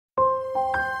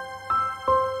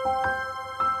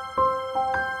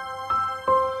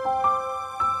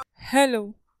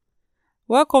Hello,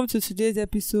 welcome to today's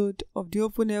episode of the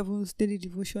Open Heavens Daily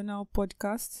Devotional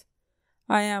Podcast.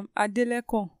 I am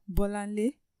Adelekon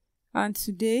Bolanle, and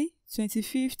today,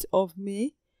 25th of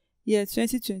May, year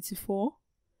 2024,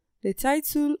 the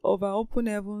title of our Open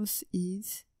Heavens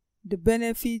is The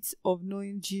Benefits of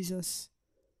Knowing Jesus.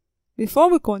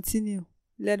 Before we continue,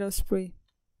 let us pray.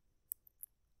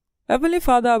 Heavenly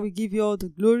Father, we give you all the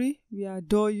glory, we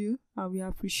adore you, and we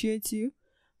appreciate you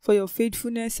for your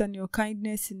faithfulness and your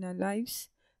kindness in our lives.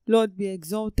 Lord, be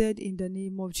exalted in the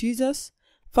name of Jesus.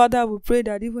 Father, we pray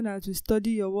that even as we study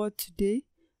your word today,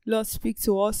 Lord, speak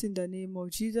to us in the name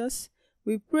of Jesus.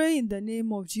 We pray in the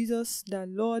name of Jesus that,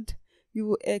 Lord, we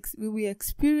will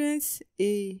experience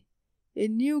a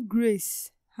new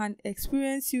grace and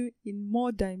experience you in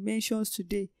more dimensions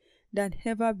today than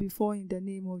ever before in the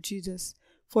name of Jesus.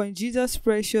 For in Jesus'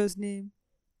 precious name,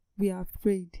 we have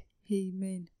prayed.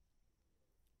 Amen.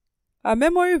 Our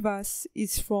memory verse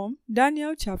is from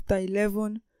Daniel chapter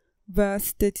 11,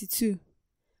 verse 32,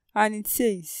 and it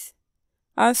says,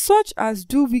 "And such as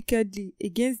do wickedly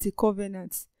against the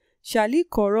covenant shall he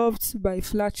corrupt by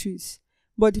flatteries,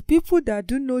 but the people that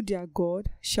do know their God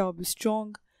shall be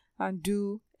strong and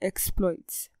do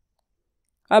exploits."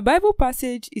 Our Bible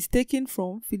passage is taken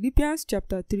from Philippians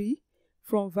chapter 3,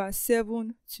 from verse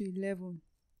 7 to 11,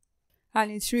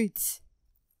 and it reads,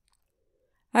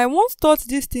 "I once thought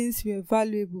these things were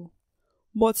valuable,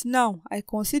 but now I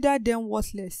consider them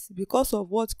worthless because of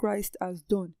what Christ has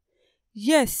done.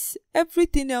 Yes,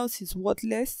 everything else is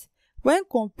worthless when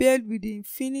compared with the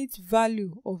infinite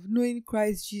value of knowing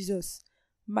Christ Jesus,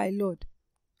 my Lord.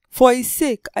 For his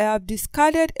sake, I have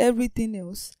discarded everything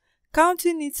else,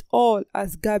 counting it all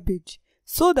as garbage,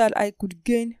 so that I could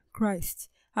gain Christ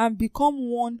and become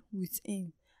one with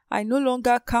him. I no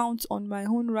longer count on my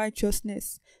own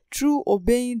righteousness through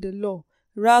obeying the law.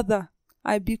 Rather,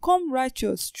 I become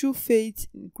righteous through faith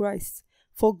in Christ.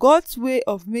 For God's way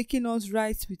of making us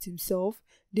right with himself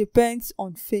depends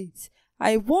on faith.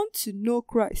 I want to know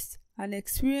Christ and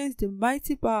experience the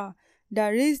mighty power that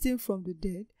raised him from the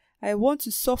dead. I want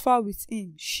to suffer with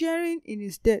him, sharing in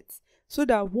his death, so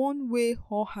that one way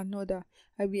or another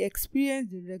I will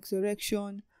experience the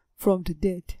resurrection from the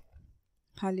dead."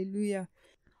 Hallelujah.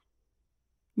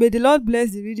 May the Lord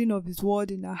bless the reading of his word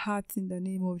in our hearts in the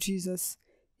name of Jesus.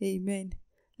 Amen.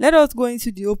 Let us go into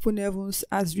the open heavens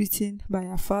as written by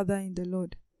our Father in the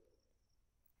Lord.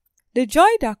 The joy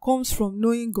that comes from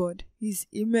knowing God is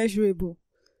immeasurable.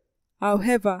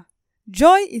 However,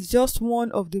 joy is just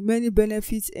one of the many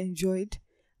benefits enjoyed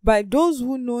by those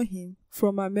who know him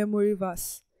from our memory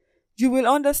verse. You will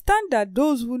understand that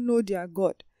those who know their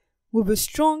God will be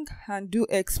strong and do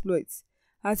exploits.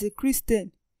 As a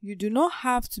Christian, you do not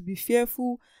have to be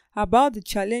fearful about the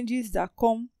challenges that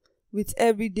come with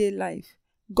everyday life.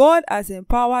 God has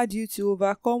empowered you to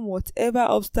overcome whatever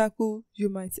obstacle you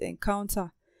might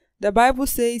encounter. The Bible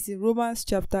says in Romans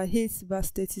chapter 8, verse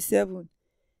 37,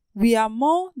 "We are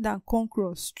more than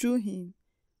conquerors through him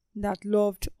that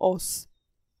loved us."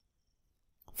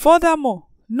 Furthermore,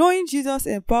 knowing Jesus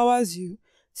empowers you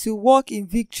to walk in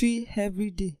victory every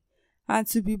day and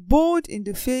to be bold in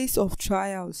the face of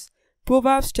trials.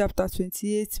 Proverbs chapter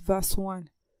 28, verse 1.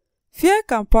 Fear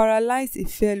can paralyze a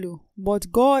fellow,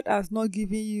 but God has not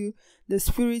given you the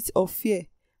spirit of fear,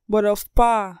 but of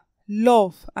power,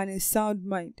 love, and a sound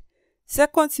mind.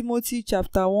 2 Timothy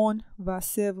chapter 1, verse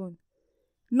 7.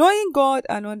 Knowing God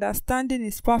and understanding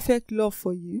his perfect love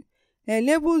for you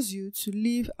enables you to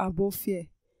live above fear.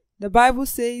 The Bible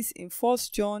says in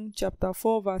 1 John chapter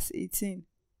 4, verse 18,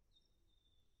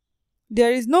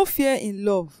 "There is no fear in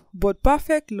love, but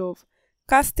perfect love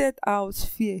casteth out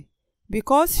fear,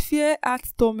 because fear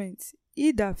hath torment.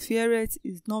 He that feareth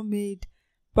is not made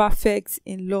perfect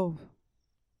in love."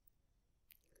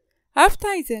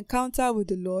 After his encounter with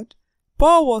the Lord,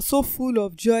 Paul was so full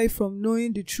of joy from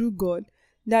knowing the true God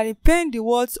that he penned the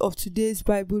words of today's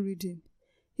Bible reading,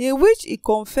 in which he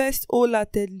confessed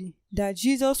wholeheartedly that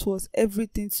Jesus was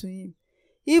everything to him.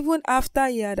 Even after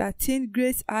he had attained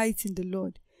great heights in the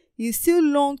Lord, he still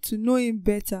longed to know him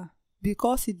better,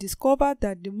 because he discovered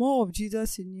that the more of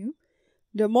Jesus he knew,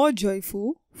 the more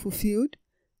joyful, fulfilled,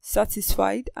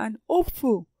 satisfied, and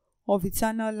hopeful of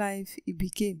eternal life he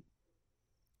became.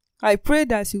 I pray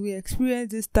that you will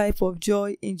experience this type of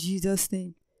joy in Jesus'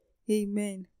 name.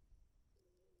 Amen.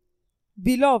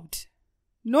 Beloved,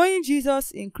 knowing Jesus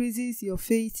increases your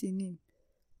faith in him,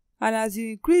 and as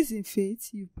you increase in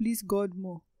faith, you please God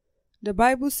more. The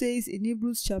Bible says in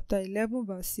Hebrews chapter 11,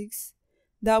 verse 6,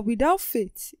 that without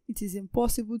faith it is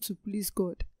impossible to please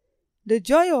God. The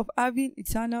joy of having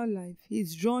eternal life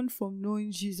is drawn from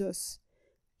knowing Jesus.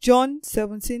 John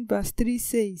 17 verse 3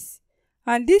 says,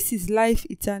 "And this is life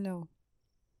eternal,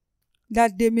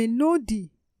 that they may know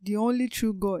thee, the only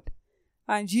true God,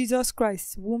 and Jesus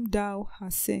Christ, whom thou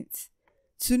hast sent."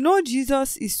 To know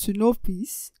Jesus is to know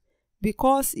peace,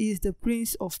 because he is the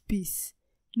Prince of Peace.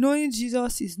 Knowing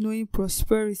Jesus is knowing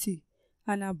prosperity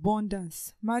and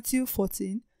abundance. Matthew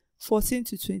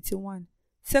 14:14-21.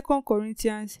 2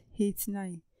 Corinthians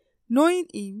 8:9. Knowing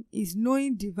him is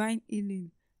knowing divine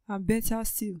healing, and better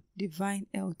still, divine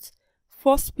health.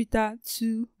 1 Peter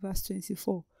 2 verse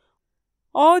 24.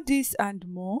 All this and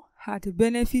more are the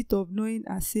benefit of knowing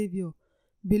our Savior.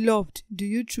 Beloved, do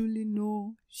you truly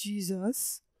know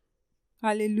Jesus?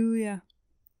 Hallelujah.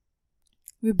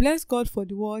 We bless God for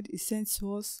the word he sent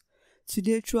to us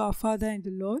today through our Father in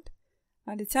the Lord.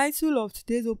 And the title of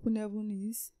today's Open Heaven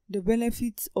is The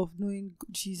Benefits of Knowing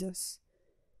Jesus.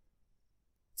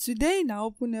 Today in our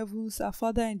Open Heavens, our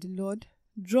Father in the Lord,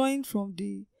 drawing from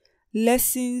the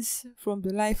lessons from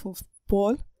the life of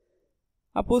Paul,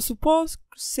 Apostle Paul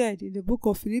said in the book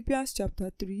of Philippians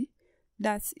chapter 3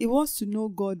 that he wants to know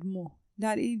God more,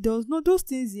 that he does know those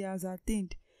things he has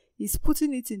attained. He's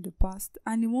putting it in the past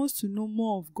and he wants to know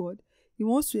more of God. He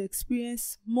wants to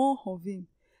experience more of him.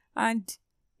 And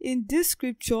in this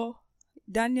scripture,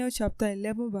 Daniel chapter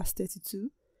 11 verse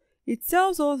 32, it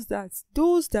tells us that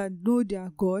those that know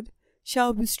their God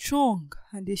shall be strong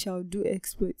and they shall do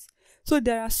exploits. So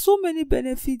there are so many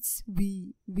benefits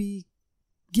we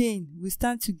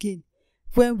stand to gain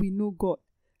when we know God.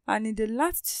 And in the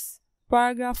last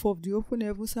paragraph of the Open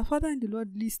Heavens, our Father in the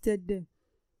Lord listed them.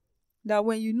 That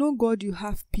when you know God, you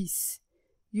have peace,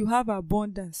 you have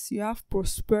abundance, you have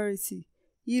prosperity,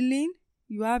 healing,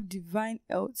 you have divine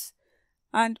health,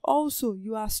 and also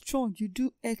you are strong, you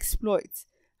do exploits.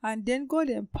 And then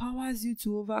God empowers you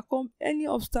to overcome any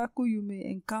obstacle you may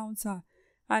encounter.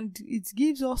 And it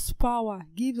gives us power,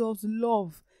 gives us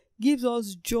love, gives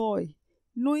us joy.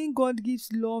 Knowing God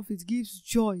gives love, it gives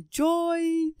joy.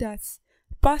 Joy that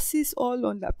passes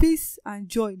all peace and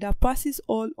joy that passes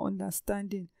all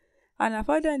understanding. And our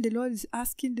Father in the Lord is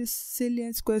asking this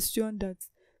salient question that,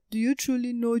 do you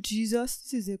truly know Jesus?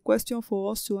 This is a question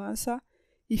for us to answer.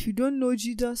 If you don't know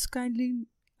Jesus, kindly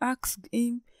ask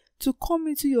him to come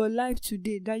into your life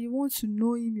today, that you want to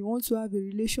know him, you want to have a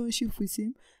relationship with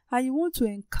him, and you want to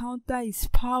encounter his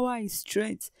power, his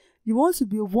strength. You want to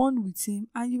be one with him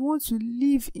and you want to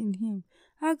live in him.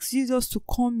 Ask Jesus to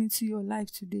come into your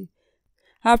life today.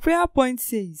 Our prayer point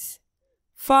says,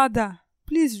 Father,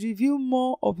 please reveal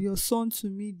more of your Son to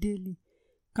me daily.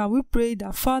 Can we pray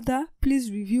that, Father, please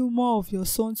reveal more of your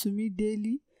Son to me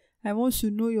daily? I want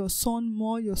to know your Son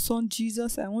more, your Son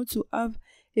Jesus. I want to have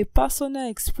a personal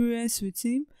experience with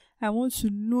him. I want to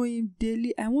know him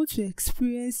daily. I want to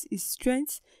experience his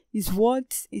strength, his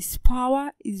words, his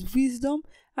power, his wisdom,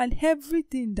 and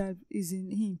everything that is in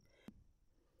him.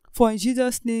 For in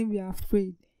Jesus' name we have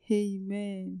prayed.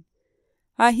 Amen.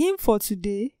 Our hymn for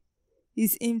today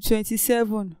is hymn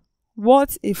 27.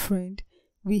 What a friend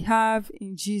we have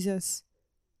in Jesus.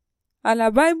 And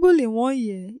our Bible in 1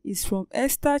 year is from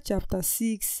Esther chapter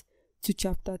 6 to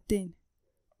chapter 10.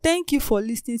 Thank you for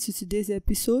listening to today's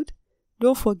episode.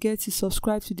 Don't forget to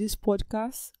subscribe to this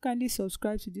podcast. Kindly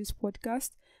subscribe to this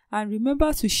podcast. And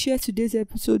remember to share today's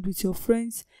episode with your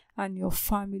friends and your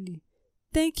family.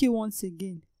 Thank you once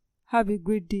again. Have a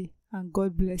great day and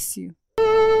God bless you.